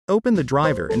Open the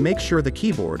driver and make sure the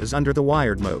keyboard is under the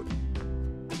wired mode.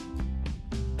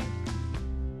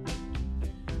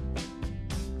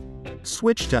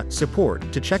 Switch to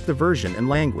Support to check the version and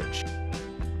language.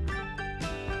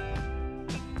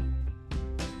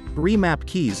 Remap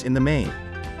keys in the main.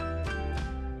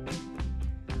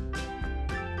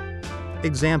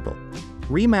 Example.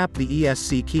 Remap the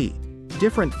ESC key.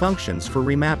 Different functions for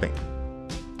remapping.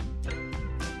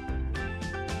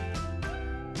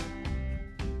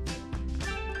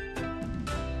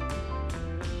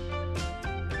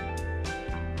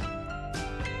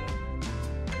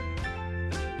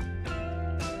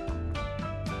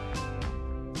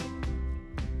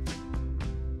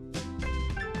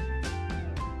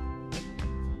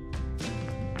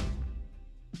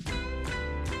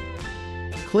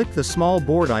 Click the small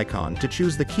board icon to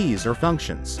choose the keys or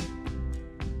functions.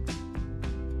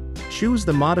 Choose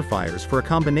the modifiers for a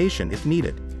combination if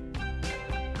needed.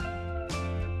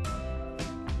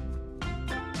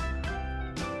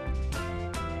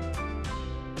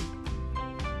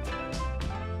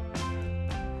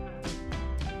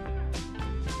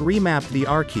 Remap the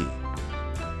R key.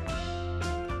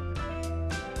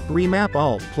 Remap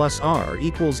Alt plus R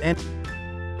equals N.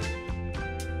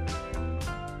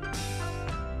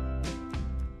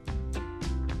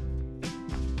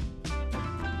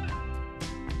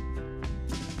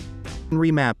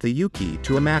 Remap the U key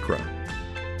to a macro.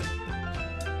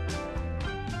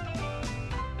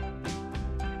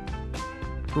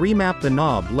 Remap the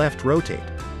knob left rotate.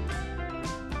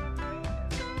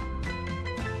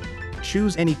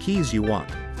 Choose any keys you want.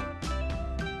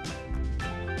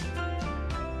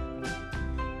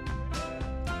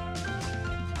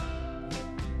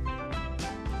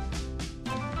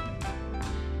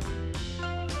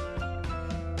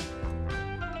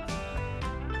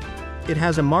 It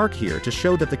has a mark here to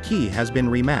show that the key has been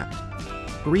remapped.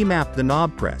 Remap the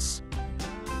knob press.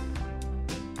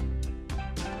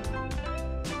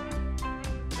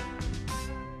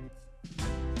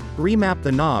 Remap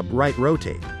the knob right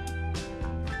rotate.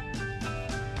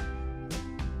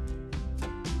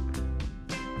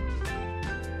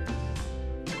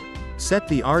 Set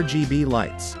the RGB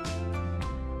lights.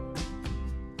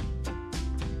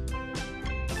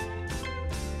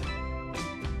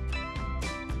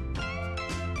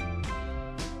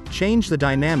 Change the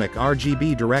dynamic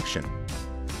RGB direction.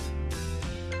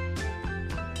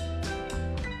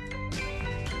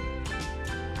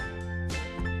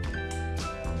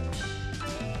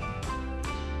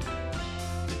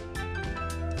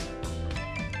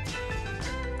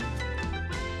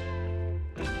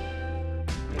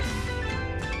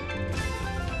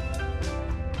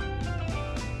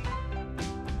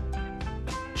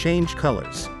 Change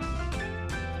colors.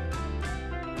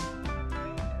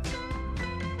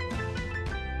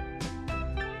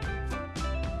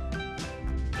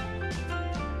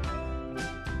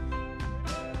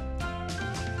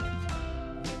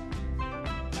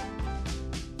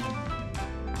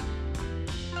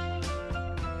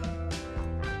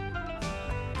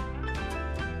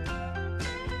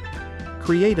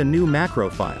 Create a new macro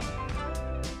file.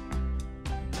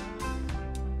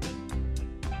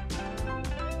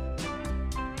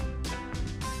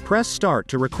 Press Start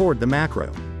to record the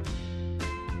macro.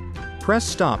 Press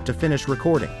Stop to finish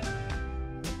recording.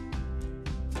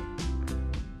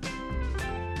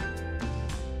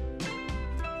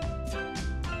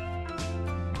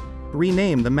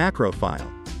 Rename the macro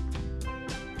file.